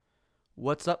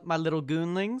What's up, my little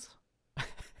goonlings?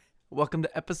 Welcome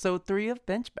to episode 3 of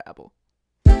Bench Babble.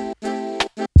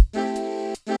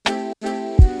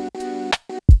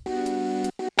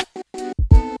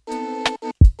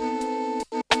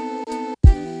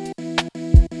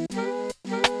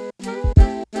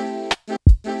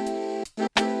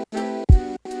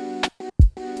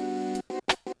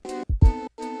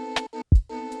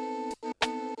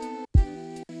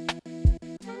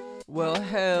 Well,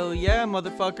 hell yeah,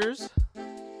 motherfuckers.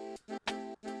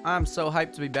 I'm so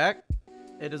hyped to be back.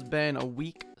 It has been a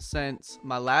week since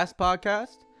my last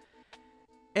podcast,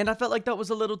 and I felt like that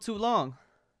was a little too long.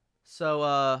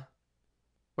 So,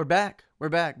 we're back. We're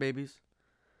back, babies.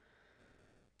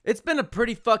 It's been a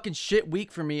pretty fucking shit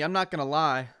week for me, I'm not gonna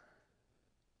lie.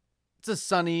 It's a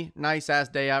sunny, nice-ass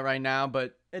day out right now,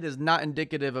 but it is not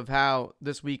indicative of how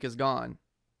this week has gone.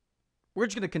 We're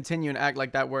just gonna continue and act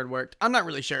like that word worked. I'm not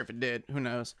really sure if it did. Who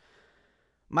knows?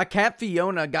 My cat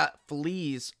Fiona got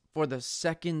fleas for the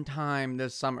second time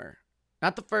this summer.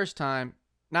 Not the first time.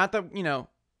 Not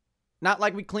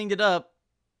like we cleaned it up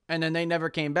and then they never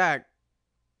came back.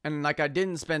 And like I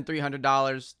didn't spend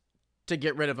 $300 to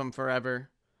get rid of them forever.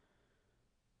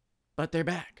 But they're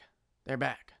back. They're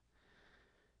back.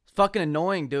 It's fucking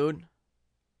annoying, dude.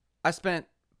 I spent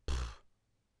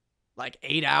like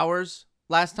 8 hours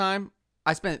last time.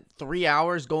 I spent 3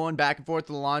 hours going back and forth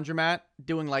to the laundromat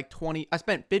doing like I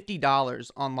spent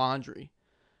 $50 on laundry.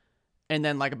 And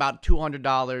then like about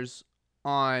 $200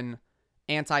 on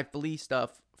anti-flea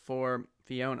stuff for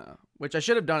Fiona, which I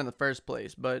should have done in the first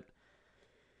place, but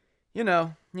you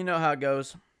know how it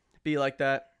goes. Be like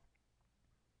that.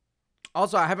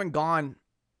 Also, I haven't gone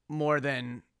more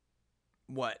than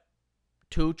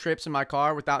 2 trips in my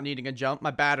car without needing a jump.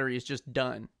 My battery is just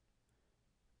done.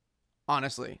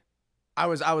 Honestly. I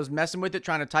was messing with it,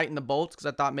 trying to tighten the bolts because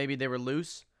I thought maybe they were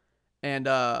loose. And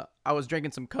I was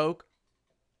drinking some Coke.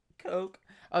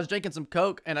 I was drinking some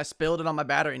Coke and I spilled it on my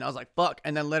battery and I was like, fuck.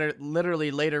 And then literally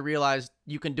later realized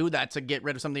you can do that to get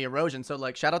rid of some of the erosion. So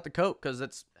like, shout out to Coke because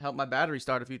it's helped my battery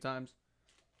start a few times.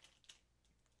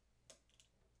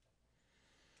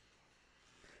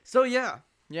 So yeah.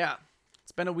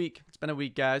 It's been a week,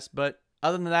 guys. But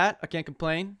other than that, I can't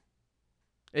complain.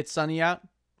 It's sunny out.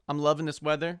 I'm loving this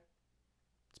weather.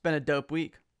 It's been a dope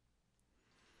week.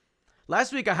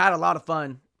 Last week I had a lot of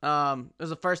fun. It was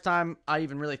the first time I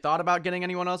even really thought about getting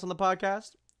anyone else on the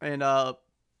podcast. And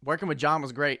working with John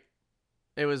was great.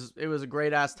 It was a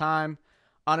great ass time.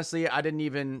 Honestly, I didn't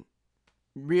even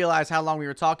realize how long we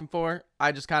were talking for.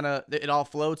 I just it all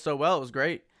flowed so well. It was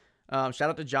great. Shout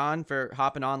out to John for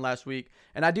hopping on last week.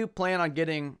 And I do plan on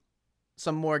getting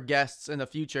some more guests in the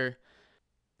future.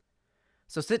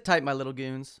 So sit tight, my little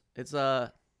goons. It's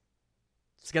going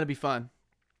to be fun.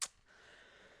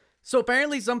 So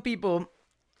apparently some people,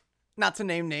 not to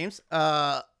name names,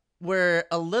 were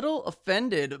a little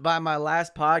offended by my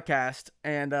last podcast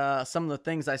and some of the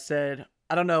things I said.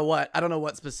 I don't know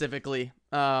what specifically.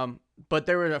 But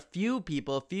there were a few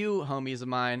homies of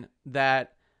mine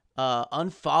that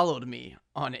unfollowed me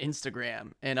on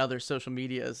Instagram and other social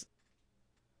medias.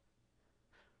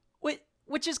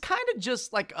 Which is kind of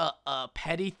just like a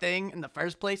petty thing in the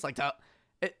first place. Like,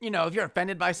 if you're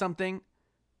offended by something,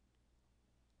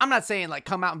 I'm not saying like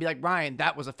come out and be like, Ryan,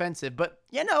 that was offensive. But,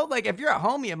 like if you're a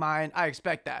homie of mine, I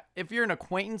expect that. If you're an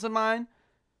acquaintance of mine,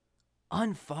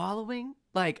 unfollowing,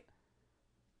 like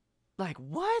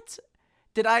what?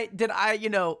 Did I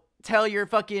tell your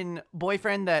fucking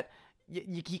boyfriend that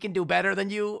he can do better than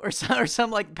you or some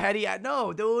like petty?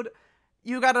 No, dude,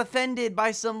 you got offended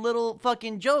by some little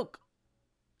fucking joke.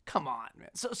 Come on, man.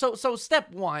 So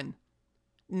step 1,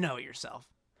 know yourself.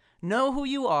 Know who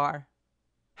you are.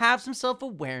 Have some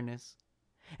self-awareness.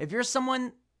 Step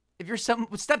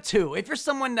 2, if you're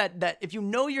someone that if you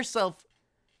know yourself,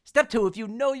 step 2, if you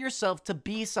know yourself to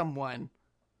be someone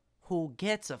who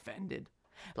gets offended.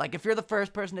 Like if you're the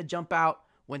first person to jump out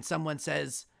when someone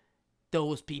says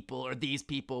those people or these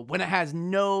people, when it has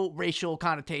no racial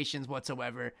connotations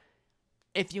whatsoever.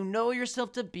 If you know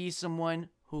yourself to be someone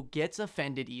who gets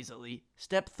offended easily,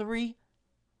 step 3,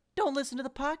 don't listen to the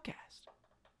podcast.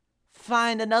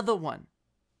 Find another one.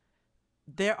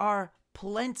 There are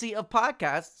plenty of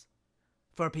podcasts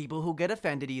for people who get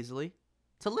offended easily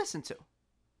to listen to.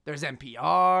 There's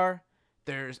NPR.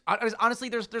 There's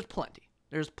plenty.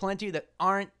 There's plenty that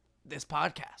aren't this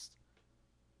podcast.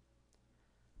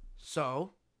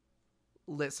 So,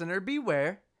 listener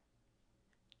beware.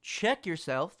 Check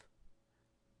yourself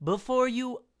before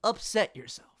you upset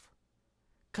yourself.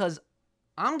 Because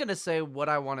I'm going to say what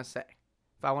I want to say.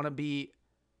 If I want to be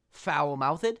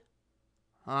foul-mouthed,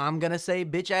 I'm going to say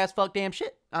bitch ass fuck damn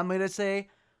shit. I'm going to say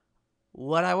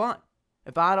what I want.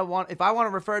 If I want to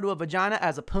refer to a vagina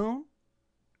as a poon,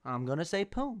 I'm gonna say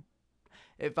poon.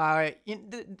 You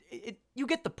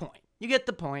get the point. You get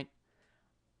the point.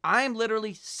 I am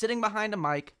literally sitting behind a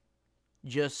mic,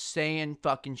 just saying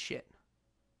fucking shit.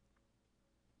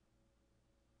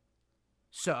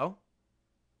 So,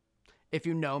 if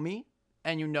you know me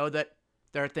and you know that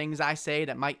there are things I say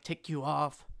that might tick you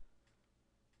off,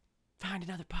 find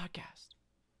another podcast.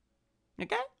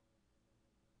 Okay?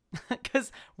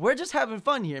 Because we're just having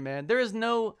fun here, man. There is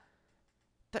no...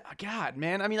 God,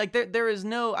 man. I mean, like, there is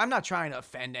no... I'm not trying to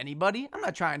offend anybody. I'm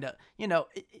not trying to,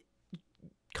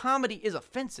 comedy is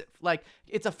offensive. Like,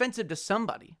 it's offensive to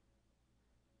somebody.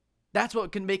 That's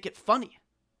what can make it funny.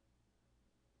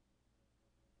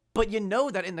 But you know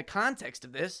that in the context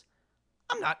of this,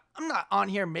 I'm not on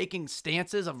here making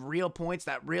stances of real points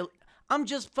that really... I'm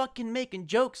just fucking making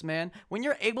jokes, man. When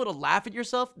you're able to laugh at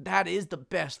yourself, that is the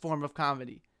best form of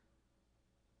comedy.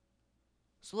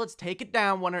 So let's take it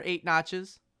down 1 or 8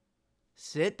 notches.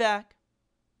 Sit back,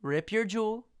 rip your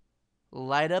jewel,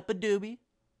 light up a doobie,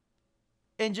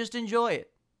 and just enjoy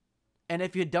it. And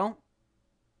if you don't,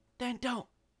 then don't.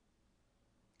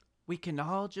 We can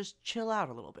all just chill out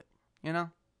a little bit, you know?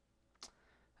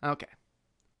 Okay.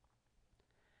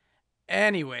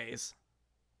 Anyways.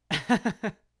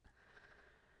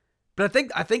 But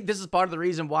I think this is part of the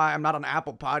reason why I'm not on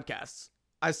Apple Podcasts.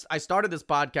 I started this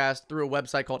podcast through a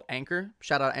website called Anchor.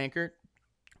 Shout out Anchor.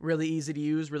 Really easy to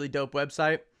use, really dope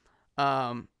website.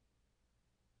 And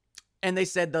they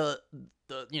said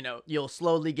you'll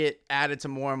slowly get added to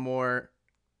more and more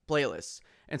playlists.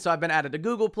 And so I've been added to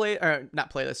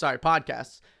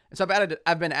podcasts. And so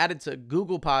I've been added to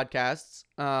Google Podcasts.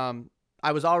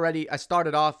 I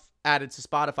started off added to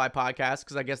Spotify podcasts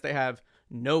because I guess they have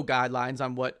no guidelines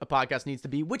on what a podcast needs to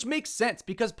be, which makes sense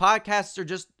because podcasts are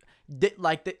just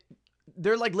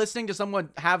they're like listening to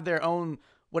someone have their own,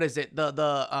 what is it?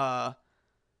 The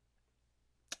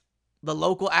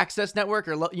local access network,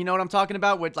 or you know what I'm talking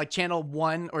about, with like channel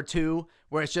 1 or 2,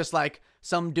 where it's just like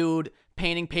some dude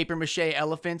painting paper mache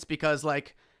elephants because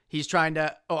like he's trying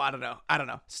to, I don't know.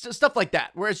 Stuff like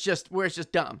that, where it's just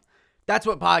dumb. That's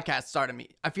what podcasts are to me.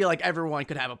 I feel like everyone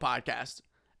could have a podcast.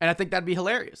 And I think that'd be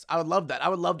hilarious. I would love that. I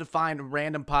would love to find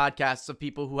random podcasts of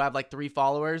people who have like 3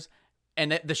 followers,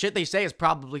 and the shit they say is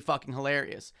probably fucking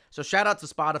hilarious. So shout out to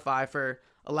Spotify for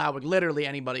allowing literally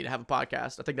anybody to have a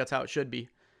podcast. I think that's how it should be.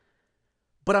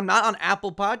 But I'm not on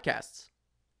Apple Podcasts.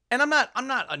 And I'm not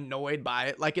annoyed by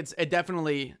it. Like it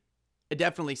definitely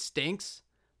stinks,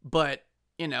 but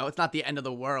it's not the end of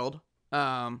the world.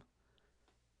 Apple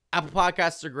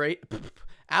Podcasts are great.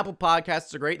 Apple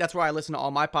Podcasts are great. That's where I listen to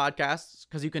all my podcasts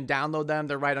because you can download them.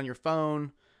 They're right on your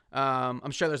phone.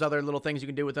 I'm sure there's other little things you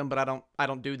can do with them, but I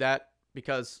don't do that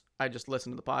because I just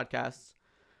listen to the podcasts.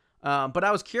 But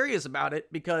I was curious about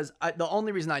it because the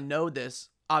only reason I know this,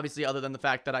 obviously, other than the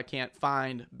fact that I can't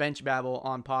find Bench Babble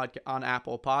on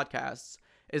Apple Podcasts,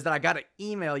 is that I got an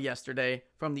email yesterday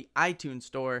from the iTunes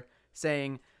store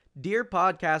saying, "Dear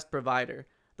podcast provider,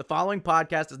 the following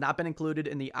podcast has not been included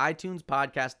in the iTunes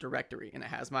podcast directory," and it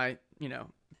has my,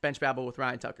 Bench Babble with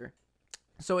Ryan Tucker.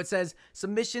 So it says,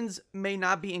 "Submissions may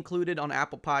not be included on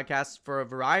Apple Podcasts for a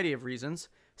variety of reasons.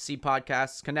 See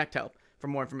Podcasts Connect Help for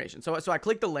more information." So I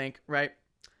click the link, right?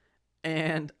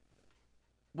 And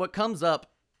what comes up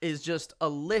is just a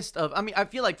list of, I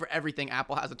feel like for everything,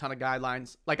 Apple has a ton of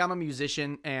guidelines. Like, I'm a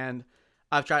musician, and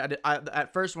I've tried,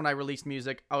 at first when I released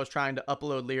music, I was trying to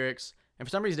upload lyrics, and for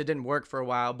some reason it didn't work for a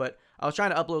while, but I was trying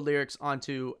to upload lyrics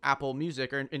onto Apple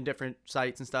Music or in different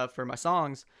sites and stuff for my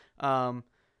songs,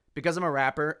 because I'm a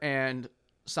rapper, and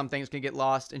some things can get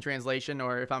lost in translation,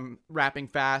 or if I'm rapping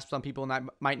fast, some people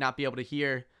might not be able to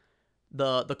hear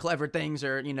the clever things,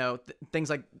 or,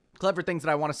 things like clever things that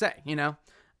I want to say,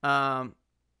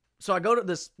 So I go to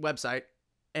this website,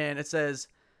 and it says,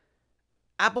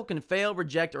 "Apple can fail,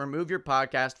 reject, or remove your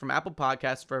podcast from Apple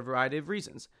Podcasts for a variety of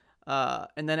reasons."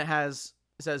 And then it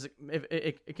says if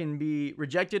it can be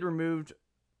rejected, removed,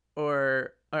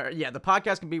 the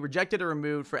podcast can be rejected or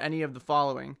removed for any of the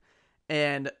following.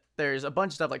 And there's a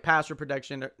bunch of stuff like password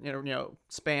protection,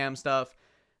 spam stuff,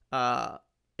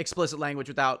 explicit language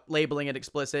without labeling it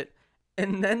explicit.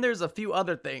 And then there's a few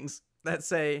other things that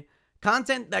say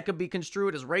content that could be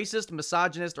construed as racist,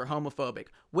 misogynist, or homophobic,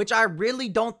 which I really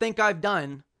don't think I've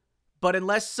done. But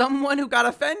unless someone who got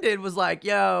offended was like,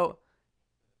 "Yo,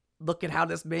 look at how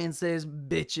this man says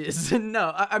bitches."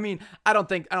 No, I don't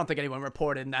think anyone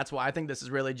reported, and that's why I think this is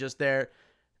really just their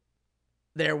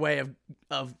way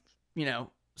of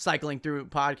cycling through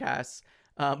podcasts.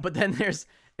 But then there's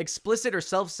explicit or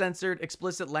self-censored,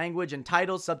 explicit language and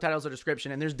titles, subtitles, or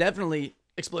description. And there's definitely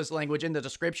explicit language in the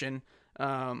description.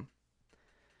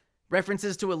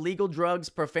 References to illegal drugs,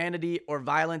 profanity, or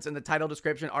violence in the title,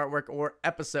 description, artwork, or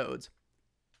episodes.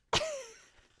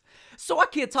 So I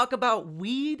can't talk about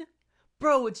weed?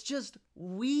 Bro, it's just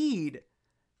weed.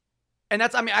 And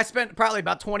I spent probably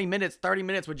about 20 minutes, 30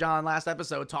 minutes with John last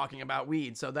episode talking about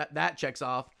weed. So that checks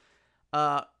off.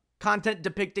 Content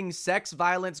depicting sex,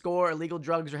 violence, gore, illegal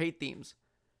drugs, or hate themes.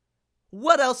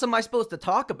 What else am I supposed to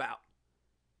talk about?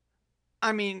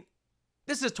 I mean,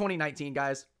 this is 2019,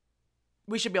 guys.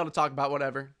 We should be able to talk about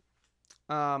whatever.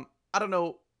 I don't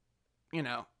know,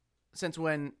 since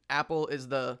when Apple is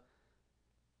the,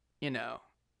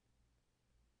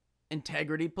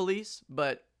 integrity police,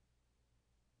 but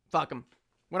fuck them.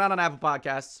 We're not on Apple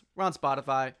Podcasts. We're on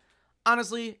Spotify.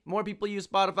 Honestly, more people use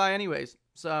Spotify anyways,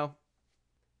 so.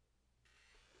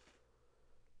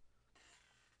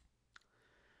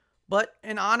 But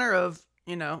in honor of,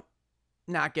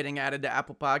 not getting added to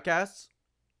Apple Podcasts,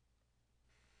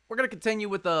 we're going to continue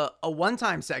with a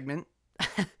one-time segment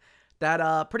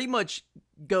that pretty much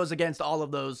goes against all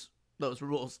of those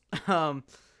rules.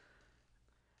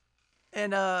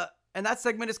 And that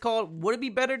segment is called "Would It Be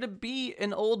Better to Be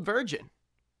an Old Virgin?"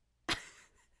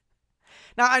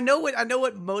 Now I know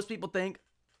what most people think.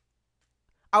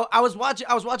 I was watching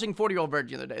 40-Year-Old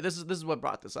Virgin the other day. This is what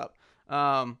brought this up.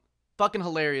 Fucking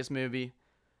hilarious movie.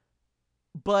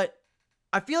 But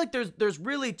I feel like there's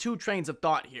really two trains of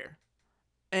thought here.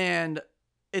 And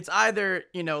it's either,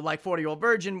 like 40-Year-Old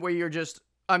Virgin, where you're just,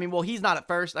 he's not at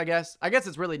first, I guess. I guess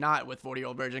it's really not with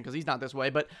 40-Year-Old Virgin because he's not this way.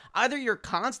 But either you're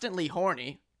constantly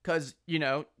horny because,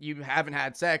 you haven't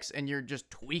had sex and you're just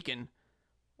tweaking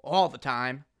all the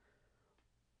time.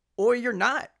 Or you're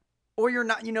not. Or you're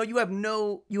not, you have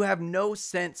no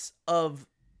sense of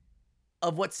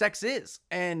what sex is.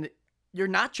 And you're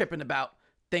not tripping about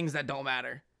things that don't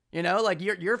matter. Like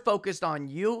you're focused on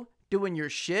you doing your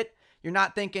shit. You're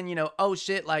not thinking, oh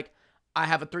shit, like I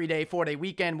have a 3-day, 4-day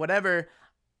weekend, whatever.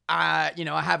 I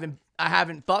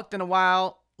haven't fucked in a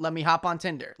while. Let me hop on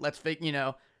Tinder. Let's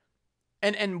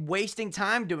and wasting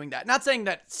time doing that. Not saying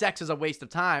that sex is a waste of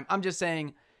time. I'm just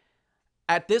saying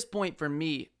at this point for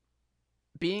me,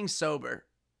 being sober,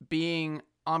 being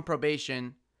on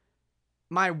probation,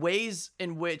 the ways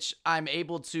in which I'm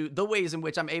able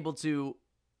to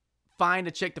find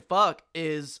a chick to fuck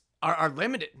are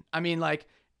limited. Like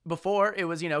before it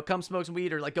was, come smoke some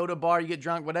weed or like go to a bar, you get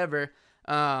drunk, whatever.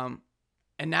 And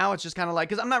now it's just kind of like,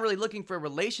 cause I'm not really looking for a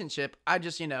relationship. I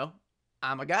just,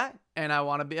 I'm a guy and I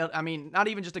want to be, not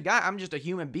even just a guy. I'm just a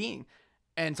human being.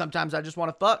 And sometimes I just want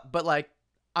to fuck, but like,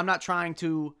 I'm not trying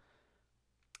to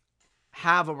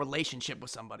have a relationship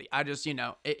with somebody. I just,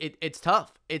 it's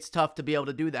tough. It's tough to be able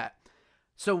to do that.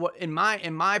 So what in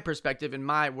my perspective,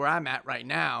 where I'm at right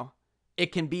now,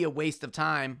 it can be a waste of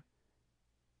time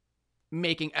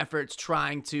making efforts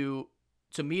trying to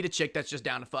meet a chick that's just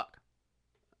down to fuck.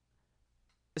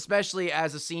 Especially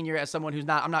as a senior, as someone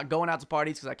I'm not going out to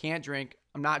parties because I can't drink.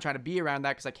 I'm not trying to be around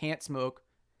that because I can't smoke.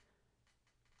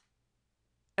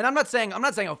 And I'm not saying a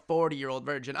 40-year-old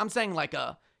virgin. I'm saying like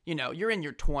you're in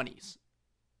your 20s.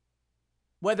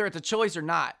 Whether it's a choice or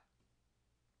not.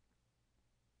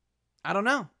 I don't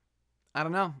know.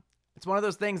 It's one of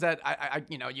those things that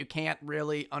you can't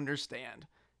really understand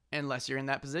unless you're in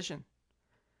that position.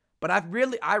 But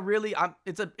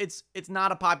it's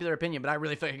not a popular opinion, but I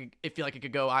really feel like it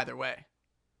could go either way.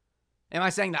 Am I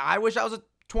saying that I wish I was a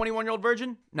 21-year-old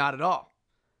virgin? Not at all.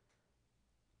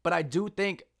 But I do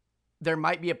think there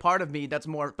might be a part of me that's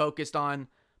more focused on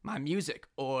my music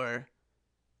or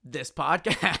this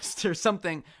podcast or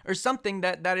something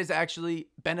that is actually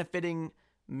benefiting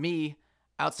me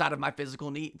outside of my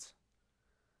physical needs.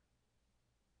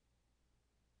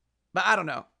 But I don't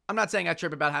know. I'm not saying I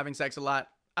trip about having sex a lot.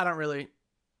 I don't really,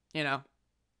 I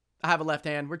have a left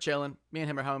hand. We're chilling. Me and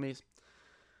him are homies.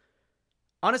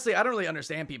 Honestly, I don't really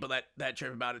understand people that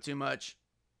trip about it too much.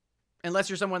 Unless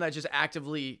you're someone that just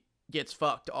actively gets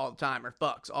fucked all the time or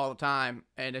fucks all the time.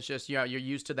 And it's just, you're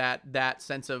used to that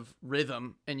sense of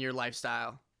rhythm in your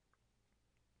lifestyle.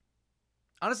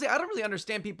 Honestly, I don't really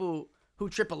understand people who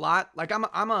trip a lot. Like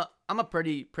I'm a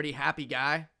pretty happy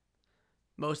guy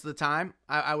most of the time.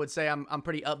 I would say I'm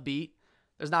pretty upbeat.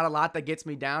 There's not a lot that gets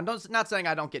me down. Not saying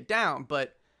I don't get down,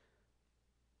 but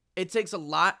it takes a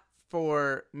lot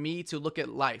for me to look at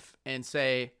life and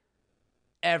say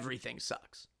everything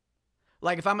sucks.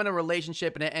 Like if I'm in a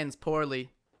relationship and it ends poorly,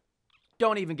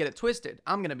 don't even get it twisted.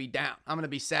 I'm going to be down. I'm going to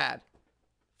be sad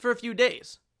for a few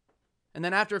days. And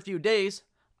then after a few days,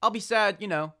 I'll be sad,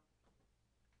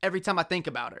 every time I think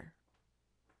about her.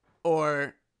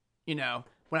 Or,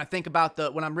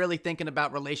 when I'm really thinking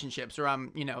about relationships, or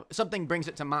I'm, something brings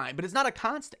it to mind, but it's not a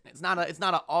constant. It's not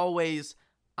a always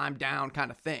I'm down kind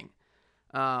of thing.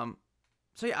 So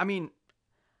yeah, I mean,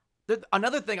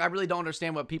 another thing I really don't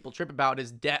understand what people trip about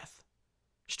is death.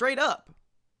 Straight up.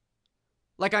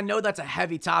 Like, I know that's a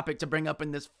heavy topic to bring up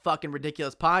in this fucking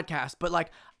ridiculous podcast, but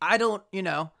like, I don't,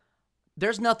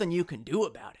 there's nothing you can do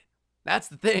about it. That's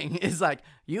the thing, is like,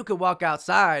 you could walk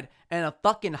outside and a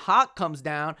fucking hawk comes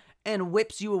down and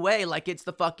whips you away like it's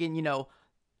the fucking,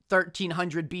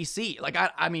 1300 BC. Like,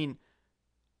 I mean,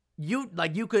 you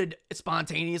could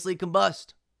spontaneously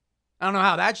combust. I don't know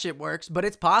how that shit works, but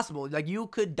it's possible. Like, you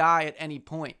could die at any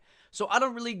point. So I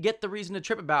don't really get the reason to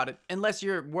trip about it, unless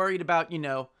you're worried about,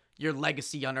 your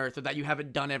legacy on Earth, or that you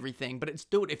haven't done everything. But it's,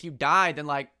 dude, if you die, then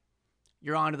like,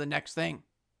 you're on to the next thing.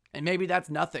 And maybe that's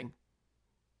nothing.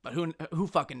 But who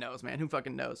fucking knows, man? Who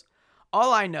fucking knows?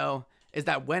 All I know is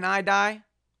that when I die,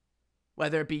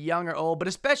 whether it be young or old, but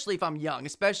especially if I'm young,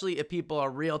 especially if people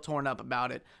are real torn up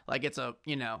about it, like it's a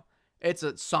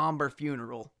somber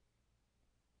funeral.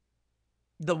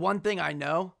 The one thing I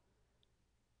know,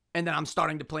 and that I'm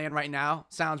starting to plan right now,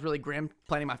 sounds really grim,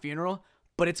 planning my funeral,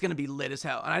 but it's going to be lit as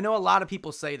hell. And I know a lot of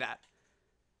people say that.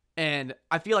 And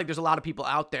I feel like there's a lot of people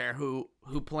out there who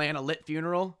plan a lit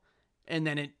funeral, and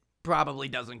then it probably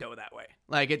doesn't go that way.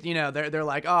 Like, they're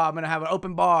like, oh, I'm going to have an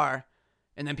open bar,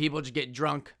 and then people just get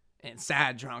drunk and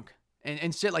sad drunk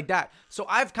and shit like that. So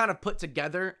I've kind of put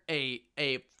together a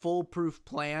foolproof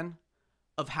plan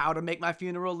of how to make my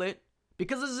funeral lit,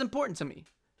 because this is important to me.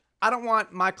 I don't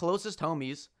want my closest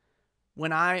homies,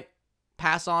 when I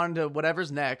pass on to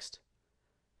whatever's next,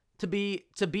 to be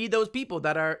those people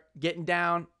that are getting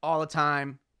down all the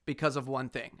time because of one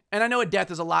thing. And I know a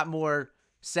death is a lot more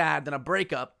sad than a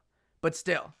breakup, but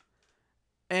still.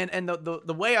 And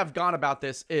the way I've gone about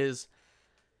this is,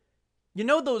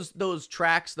 those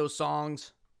tracks, those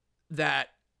songs that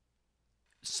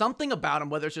something about them,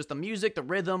 whether it's just the music, the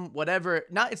rhythm, whatever,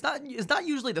 it's not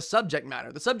usually the subject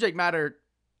matter. The subject matter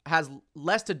has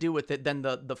less to do with it than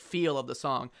the feel of the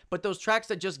song. But those tracks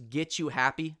that just get you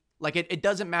happy, like it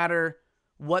doesn't matter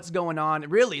what's going on.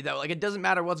 Really, though, like, it doesn't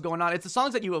matter what's going on. It's the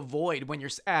songs that you avoid when you're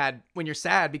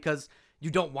sad because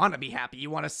you don't want to be happy. You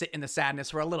want to sit in the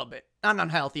sadness for a little bit. Not an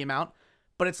unhealthy amount,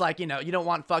 but it's like, you don't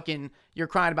want you're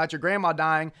crying about your grandma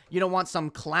dying. You don't want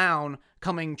some clown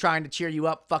coming trying to cheer you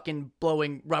up, fucking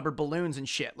blowing rubber balloons and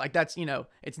shit. Like, that's,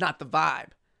 it's not the vibe.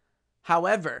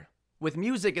 However, with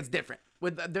music, it's different.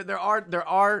 There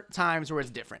are times where it's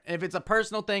different. If it's a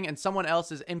personal thing and someone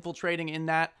else is infiltrating in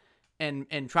that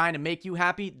and trying to make you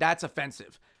happy, that's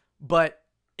offensive. But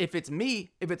if it's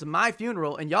me, if it's my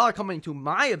funeral and y'all are coming to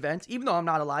my event, even though I'm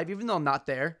not alive, even though I'm not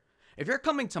there, if you're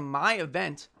coming to my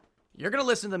event, you're going to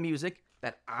listen to the music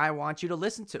that I want you to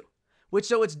listen to.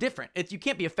 So it's different. You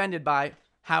can't be offended by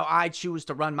how I choose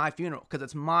to run my funeral, because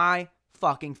it's my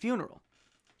fucking funeral.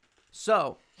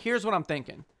 So here's what I'm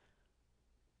thinking.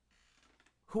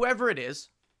 Whoever it is,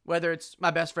 whether it's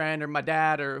my best friend or my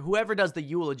dad or whoever does the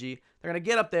eulogy, they're going to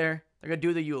get up there, they're going to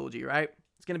do the eulogy, right?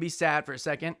 It's going to be sad for a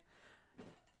second.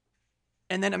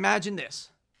 And then imagine this.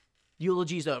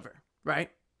 Eulogy's over,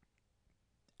 right?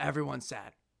 Everyone's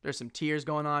sad. There's some tears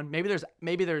going on.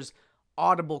 Maybe there's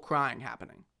audible crying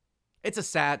happening. It's a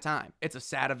sad time. It's a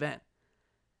sad event.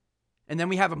 And then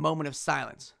we have a moment of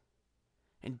silence.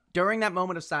 And during that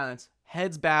moment of silence,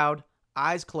 heads bowed,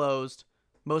 eyes closed,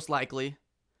 most likely,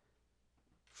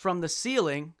 from the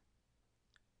ceiling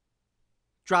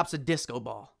drops a disco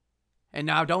ball. And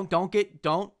now don't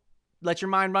let your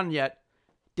mind run yet.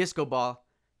 Disco ball,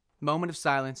 moment of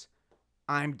silence,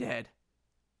 I'm dead.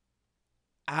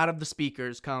 Out of the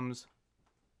speakers comes,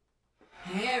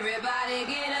 everybody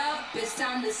get up, it's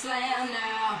time to slam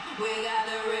now. We got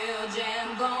the real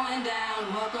jam going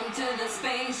down. Welcome to the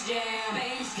Space Jam.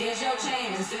 Here's your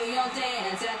chance, do your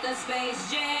dance at the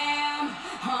Space Jam.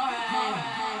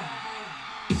 Alright.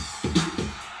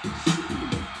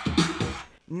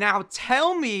 Now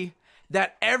tell me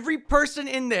that every person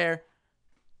in there,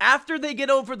 after they get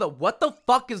over the what the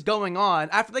fuck is going on,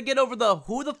 after they get over the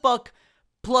who the fuck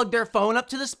plugged their phone up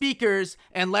to the speakers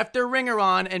and left their ringer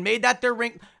on and made that their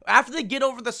ring, after they get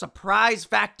over the surprise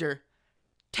factor,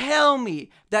 tell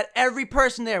me that every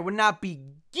person there would not be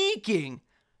geeking,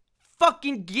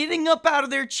 fucking getting up out of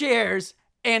their chairs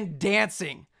and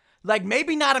dancing. Like,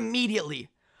 maybe not immediately,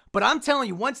 but I'm telling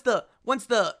you, once the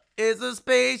is a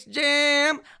Space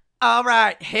Jam, all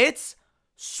right, hits,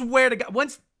 swear to God,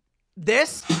 once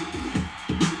this,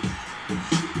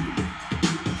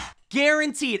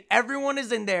 guaranteed, everyone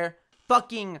is in there,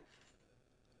 fucking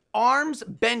arms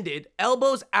bended,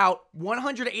 elbows out,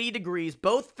 180 degrees,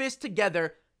 both fists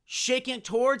together, shaking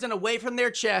towards and away from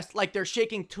their chest like they're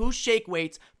shaking two shake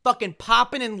weights, fucking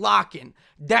popping and locking.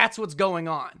 That's what's going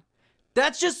on.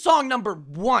 That's just song number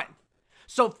 1.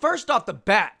 So first off the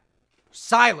bat,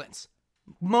 silence.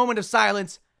 Moment of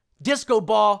silence. Disco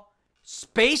Ball.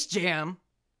 Space Jam.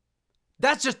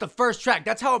 That's just the first track.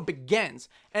 That's how it begins.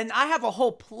 And I have a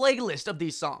whole playlist of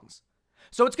these songs.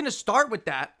 So it's going to start with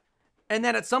that. And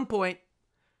then at some point,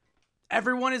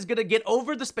 everyone is going to get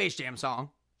over the Space Jam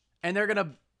song. And they're going to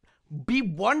be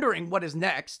wondering what is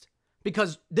next.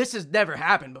 Because this has never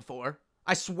happened before.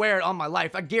 I swear it on my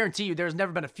life. I guarantee you there's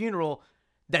never been a funeral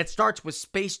that starts with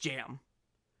Space Jam.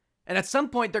 And at some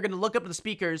point, they're going to look up at the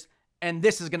speakers. And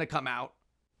this is going to come out.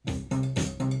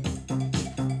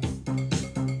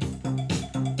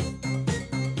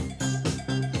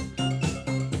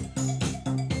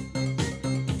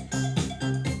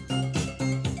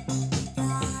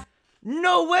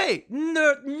 No way.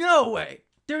 No way.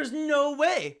 There's no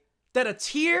way that a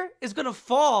tear is going to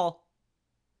fall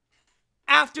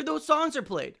after those songs are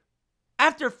played.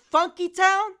 After Funky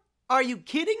Town? Are you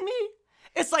kidding me?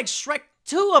 It's like Shrek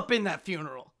 2 up in that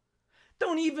funeral.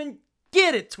 Don't even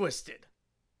get it twisted.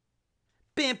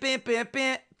 Bam, bam, bam,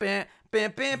 bam, bam,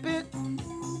 bam, bam, bam.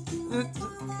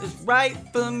 It's right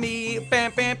for me.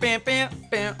 Bam, bam, bam, bam,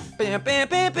 bam, bam, bam,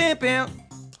 bam, bam, bam.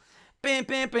 Bam,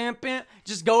 bam, bam, bam.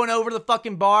 Just going over to the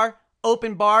fucking bar,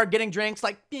 open bar, getting drinks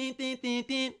like bam, bam, bam,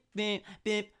 bam, bam,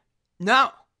 bam.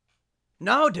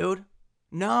 No, dude.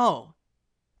 No.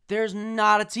 There's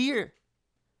not a tear.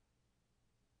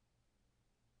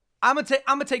 I'm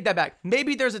gonna take that back.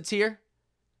 Maybe there's a tear,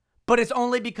 but it's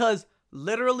only because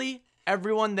literally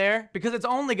everyone there, because it's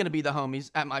only gonna be the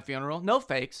homies at my funeral. No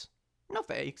fakes. No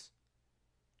fakes.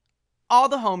 All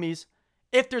the homies.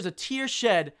 If there's a tear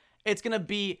shed, it's gonna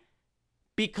be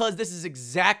because this is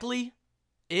exactly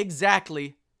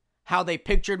how they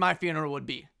pictured my funeral would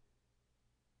be.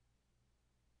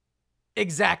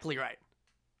 Exactly right.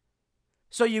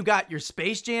 So you got your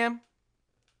Space Jam,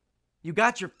 you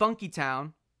got your Funky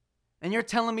Town, and you're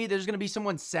telling me there's going to be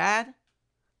someone sad?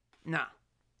 Nah.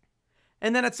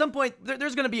 And then at some point,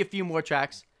 there's going to be a few more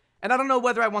tracks. And I don't know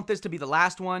whether I want this to be the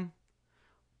last one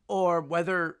or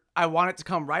whether I want it to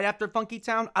come right after Funky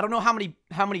Town. I don't know how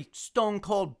many stone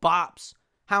cold bops,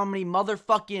 how many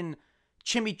motherfucking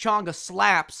chimichanga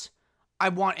slaps I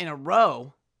want in a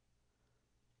row.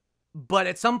 But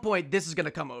at some point, this is going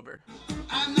to come over.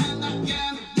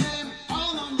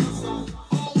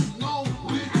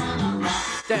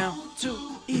 Down to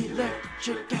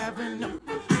Electric Avenue.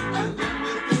 And then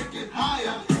we'll take it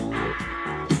higher.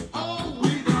 Oh,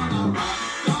 we gonna rock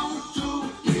down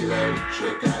to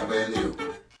Electric Avenue.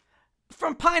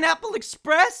 From Pineapple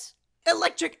Express?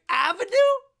 Electric Avenue?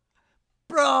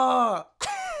 Bruh.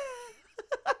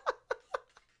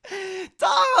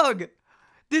 Dog.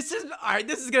 This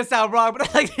is gonna sound wrong,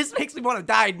 but like this makes me want to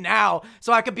die now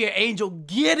so I could be an angel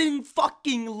getting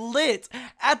fucking lit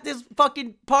at this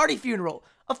fucking party funeral.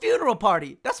 A funeral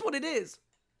party. That's what it is.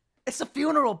 It's a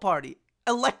funeral party.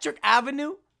 Electric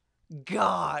Avenue?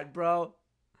 God, bro.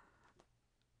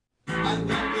 And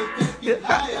then we'll take it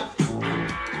higher.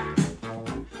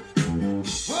 Working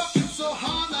so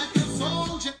hard like a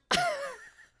soldier.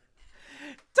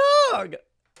 Dog.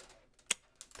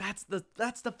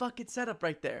 That's the fucking setup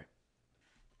right there.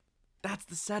 That's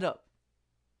the setup.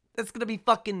 That's gonna be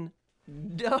fucking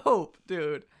dope,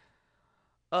 dude.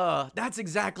 That's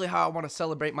exactly how I want to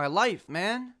celebrate my life,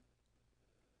 man.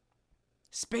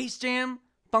 Space Jam,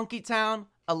 Funky Town,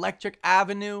 Electric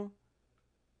Avenue.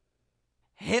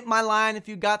 Hit my line if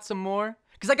you got some more.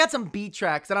 Because I got some B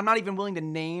tracks that I'm not even willing to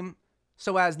name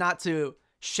so as not to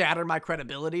shatter my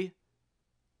credibility.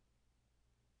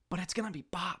 But it's gonna be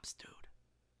bops, dude.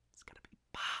 It's gonna be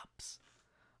bops.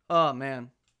 Oh,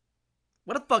 man.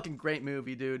 What a fucking great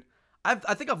movie, dude. I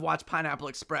think I've watched Pineapple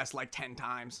Express like 10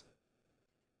 times.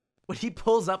 When he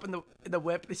pulls up in the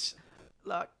whip, it's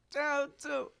locked down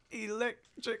to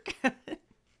Electric.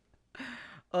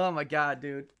 Oh my god,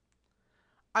 dude.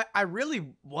 I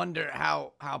really wonder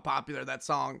how popular that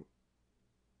song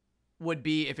would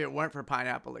be if it weren't for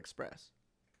Pineapple Express.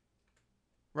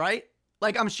 Right?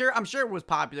 Like I'm sure it was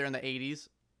popular in the 80s.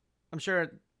 I'm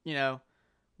sure, you know,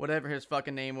 whatever his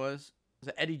fucking name was. Was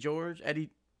it Eddie George? Eddie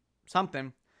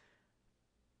something.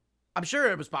 I'm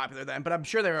sure it was popular then, but I'm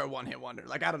sure they were a one-hit wonder.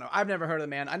 Like, I don't know. I've never heard of the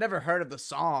man. I never heard of the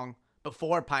song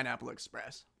before Pineapple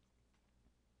Express.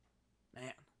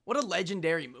 Man, what a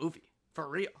legendary movie. For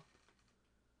real.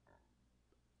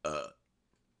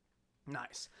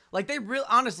 Nice. Like, they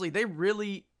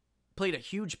really played a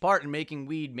huge part in making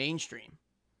weed mainstream.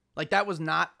 Like, that was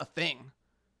not a thing.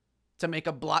 To make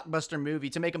a blockbuster movie,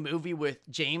 to make a movie with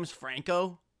James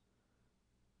Franco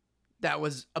that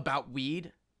was about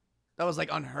weed. That was like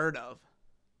unheard of.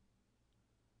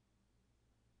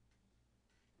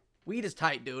 Weed is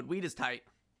tight, dude. Weed is tight.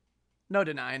 No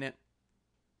denying it.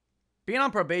 Being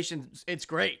on probation, it's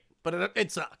great, but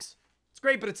it sucks. It's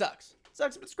great, but it sucks. It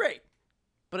sucks, but it's great.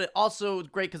 But it also is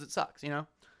great because it sucks, you know?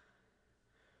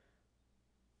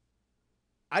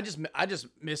 I just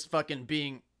miss fucking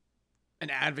being an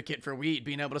advocate for weed,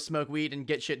 being able to smoke weed and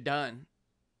get shit done.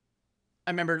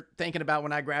 I remember thinking about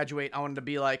when I graduate, I wanted to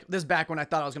be like, this is back when I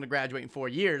thought I was going to graduate in 4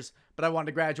 years, but I wanted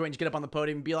to graduate and just get up on the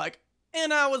podium and be like,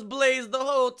 and I was blazed the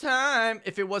whole time.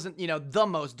 If it wasn't, you know, the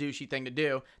most douchey thing to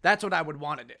do, that's what I would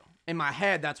want to do. In my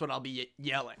head, that's what I'll be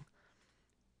yelling.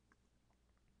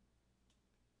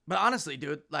 But honestly,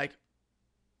 dude, like,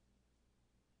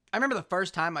 I remember the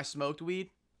first time I smoked weed,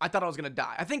 I thought I was going to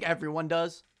die. I think everyone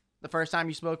does. The first time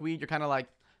you smoke weed, you're kind of like,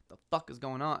 the fuck is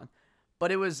going on?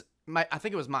 But I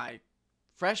think it was my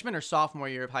freshman or sophomore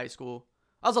year of high school.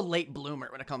 I was a late bloomer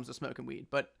when it comes to smoking weed.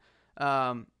 But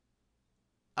I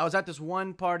was at this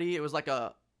one party. It was like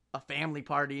a family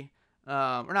party.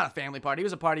 Or not a family party. It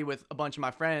was a party with a bunch of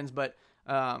my friends. But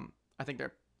I think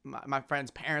my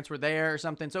friends' parents were there or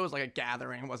something. So it was like a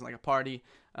gathering. It wasn't like a party.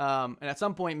 And at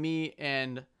some point, me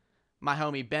and my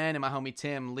homie Ben and my homie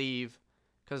Tim leave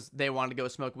because they wanted to go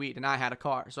smoke weed. And I had a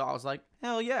car. So I was like,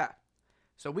 hell yeah.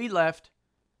 So we left,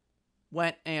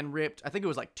 went and ripped, I think it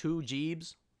was like 2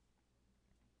 Jeebs.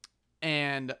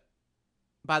 And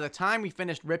by the time we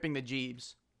finished ripping the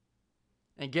Jeebs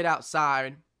and get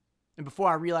outside, and before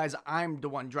I realized I'm the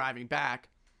one driving back,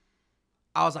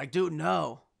 I was like, dude,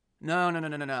 no.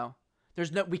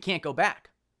 We can't go back.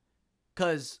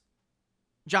 Because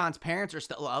John's parents are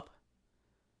still up.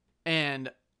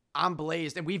 And I'm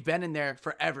blazed. And we've been in there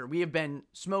forever. We have been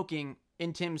smoking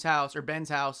in Tim's house or Ben's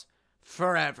house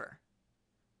forever.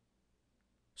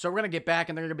 So we're going to get back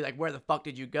and they're going to be like, where the fuck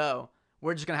did you go?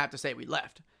 We're just going to have to say we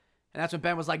left. And that's when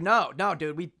Ben was like, no,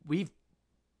 dude, we've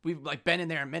like been in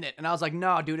there a minute. And I was like,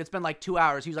 no, dude, it's been like 2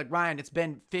 hours. He was like, Ryan, it's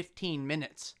been 15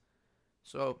 minutes.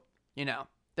 So, you know,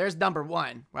 there's number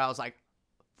one where I was like,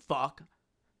 fuck,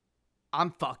 I'm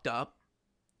fucked up.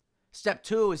 Step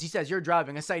 2 is he says, you're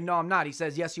driving. I say, no, I'm not. He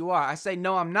says, yes, you are. I say,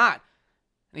 no, I'm not.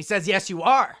 And he says, yes, you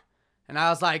are. And I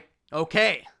was like,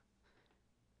 okay.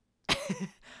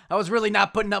 I was really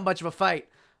not putting up much of a fight.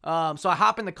 So I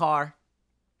hop in the car.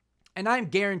 And I'm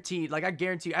guaranteed,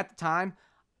 at the time,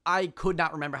 I could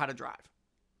not remember how to drive.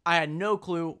 I had no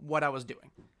clue what I was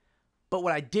doing. But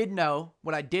what I did know,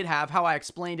 what I did have, how I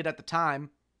explained it at the time,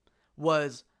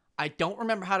 was I don't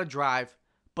remember how to drive,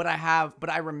 but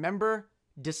I remember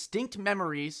distinct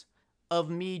memories of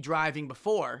me driving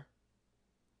before.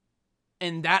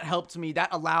 And that helped me, that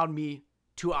allowed me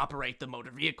to operate the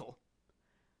motor vehicle.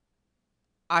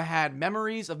 I had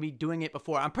memories of me doing it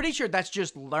before. I'm pretty sure that's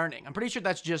just learning. I'm pretty sure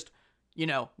that's just, you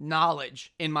know,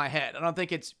 knowledge in my head. I don't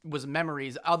think it was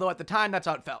memories, although at the time that's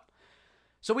how it felt.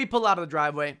 So we pull out of the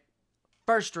driveway,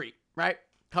 first street, right?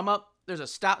 Come up, there's a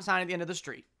stop sign at the end of the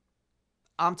street.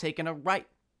 I'm taking a right.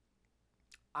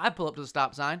 I pull up to the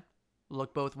stop sign,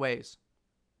 look both ways.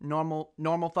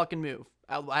 Normal fucking move,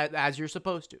 as you're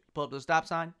supposed to. Pull up to the stop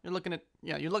sign, you're looking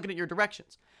at your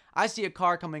directions. I see a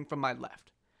car coming from my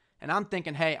left. And I'm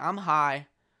thinking, hey, I'm high,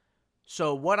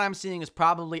 so what I'm seeing is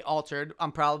probably altered.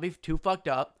 I'm probably too fucked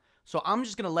up. So I'm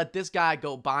just going to let this guy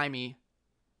go by me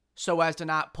so as to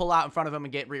not pull out in front of him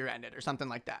and get rear-ended or something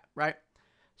like that, right?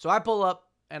 So I pull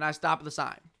up and I stop at the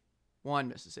sign. 1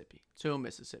 Mississippi, 2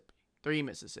 Mississippi, 3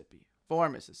 Mississippi, 4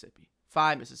 Mississippi,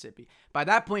 5 Mississippi. By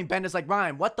that point, Ben is like,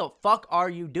 Ryan, what the fuck are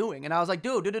you doing? And I was like,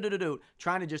 dude,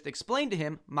 trying to just explain to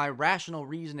him my rational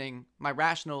reasoning, my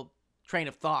rational train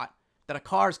of thought that a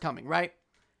car's coming, right?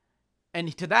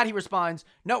 And to that he responds,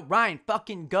 no, Ryan,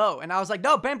 fucking go. And I was like,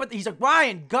 no, Ben, but he's like,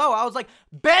 Ryan, go. I was like,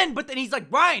 Ben, but then he's like,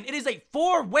 Ryan, it is a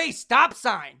 4-way stop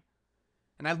sign.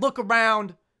 And I look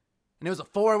around and it was a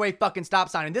 4-way fucking stop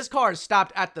sign. And this car is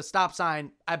stopped at the stop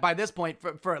sign by this point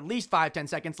for at least 5-10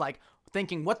 seconds, like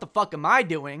thinking, what the fuck am I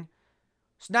doing?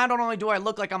 So not only do I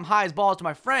look like I'm high as balls to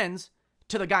my friends,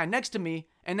 to the guy next to me,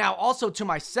 and now also to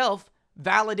myself,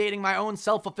 validating my own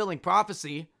self-fulfilling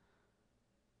prophecy,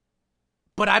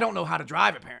 but I don't know how to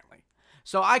drive, apparently.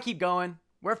 So I keep going.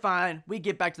 We're fine. We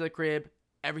get back to the crib.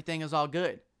 Everything is all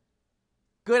good.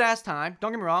 Good ass time.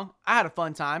 Don't get me wrong. I had a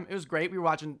fun time. It was great. We were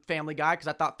watching Family Guy because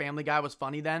I thought Family Guy was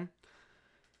funny then.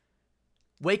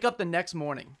 Wake up the next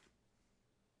morning.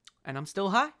 And I'm still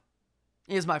high.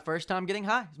 It is my first time getting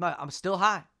high. I'm still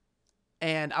high.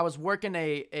 And I was working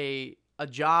a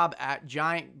job at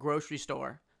Giant grocery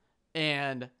store.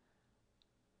 And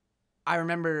I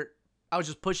remember I was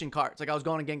just pushing carts. Like I was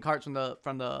going and getting carts from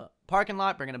the parking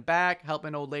lot, bringing them back,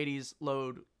 helping old ladies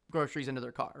load groceries into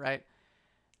their car, right?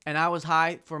 And I was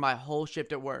high for my whole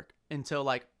shift at work until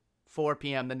like 4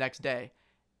 p.m. the next day.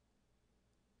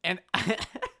 And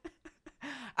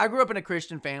I grew up in a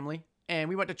Christian family, and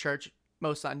we went to church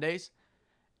most Sundays.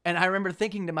 And I remember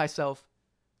thinking to myself,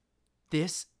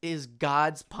 this is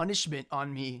God's punishment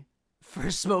on me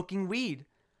for smoking weed.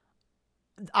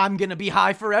 I'm going to be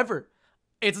high forever.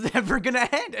 It's never going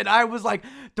to end. And I was like,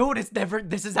 dude,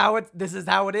 this is how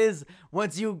it is.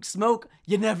 Once you smoke,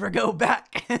 you never go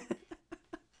back.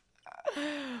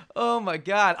 Oh my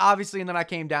God. Obviously, and then I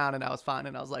came down and I was fine.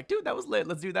 And I was like, dude, that was lit.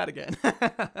 Let's do that again.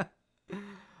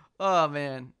 Oh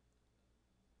man.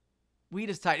 Weed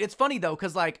is tight. It's funny though,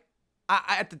 because like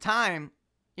I at the time,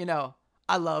 you know,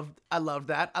 I loved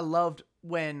that. I loved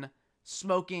when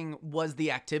smoking was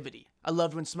the activity. I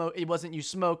loved when it wasn't you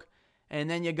smoke and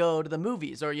then you go to the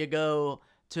movies or you go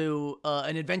to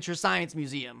an adventure science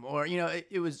museum, or, you know,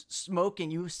 it was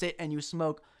smoking. You sit and you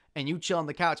smoke and you chill on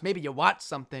the couch. Maybe you watch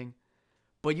something,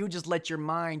 but you just let your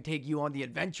mind take you on the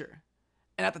adventure.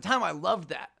 And at the time I loved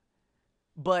that.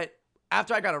 But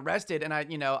after I got arrested and I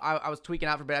was tweaking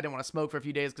out for a bit, I didn't want to smoke for a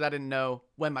few days because I didn't know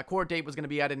when my court date was going to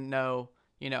be. I didn't know,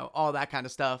 all that kind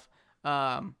of stuff.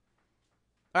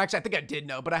 Actually, I think I did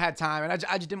know, but I had time and I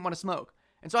just didn't want to smoke.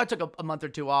 And so I took a month or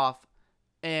two off,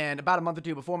 and about a month or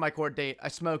two before my court date, I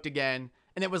smoked again.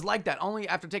 And it was like that. Only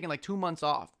after taking like 2 months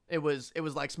off, it was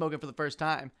like smoking for the first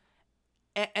time.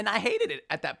 And I hated it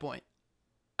at that point.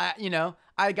 I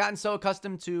had gotten so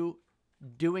accustomed to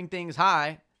doing things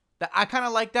high that I kind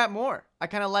of like that more. I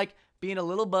kind of like being a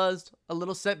little buzzed, a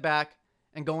little set back,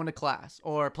 and going to class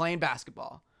or playing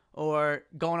basketball or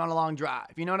going on a long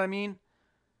drive. You know what I mean?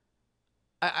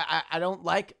 I don't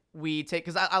like weed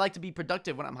because I like to be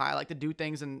productive when I'm high. I like to do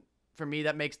things, and for me,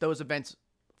 that makes those events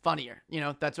funnier.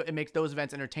 That's what it makes those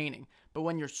events entertaining. But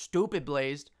when you're stupid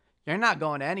blazed, you're not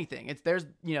going to anything. There's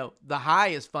the high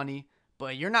is funny,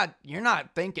 but you're not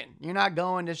thinking. You're not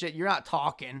going to shit. You're not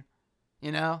talking,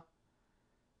 And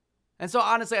so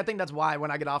honestly, I think that's why when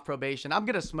I get off probation, I'm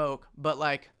going to smoke, but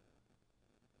like,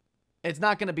 it's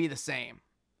not going to be the same.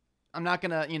 I'm not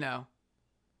going to,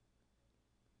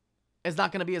 it's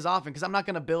not going to be as often because I'm not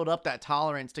going to build up that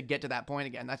tolerance to get to that point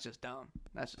again. That's just dumb.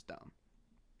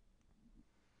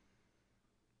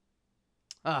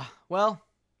 Well,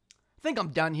 I think I'm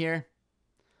done here.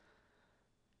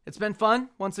 It's been fun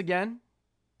once again.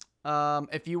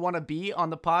 If you want to be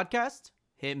on the podcast,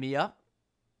 hit me up.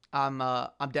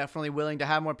 I'm definitely willing to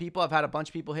have more people. I've had a bunch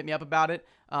of people hit me up about it.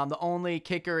 The only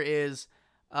kicker is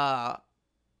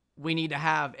we need to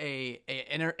have an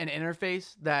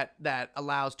interface that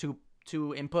allows two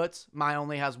inputs. Mine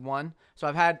only has one. So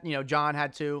I've had, John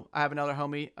had two. I have another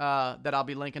homie that I'll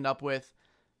be linking up with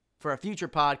for a future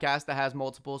podcast that has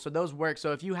multiple. So those work.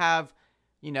 So if you have,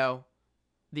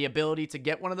 the ability to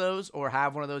get one of those or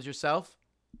have one of those yourself,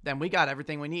 then we got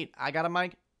everything we need. I got a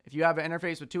mic. If you have an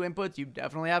interface with two inputs, you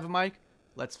definitely have a mic.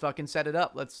 Let's fucking set it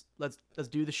up. Let's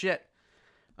do the shit.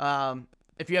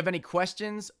 If you have any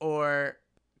questions for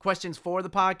the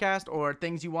podcast or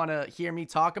things you want to hear me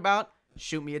talk about,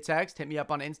 shoot me a text. Hit me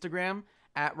up on Instagram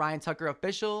at Ryan Tucker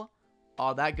Official.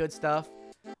 All that good stuff.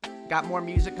 Got more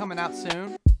music coming out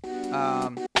soon.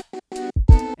 And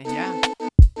yeah,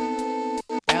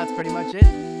 that's pretty much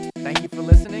it. Thank you for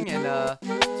listening, and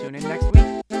tune in next week.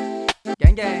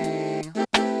 Gang gang.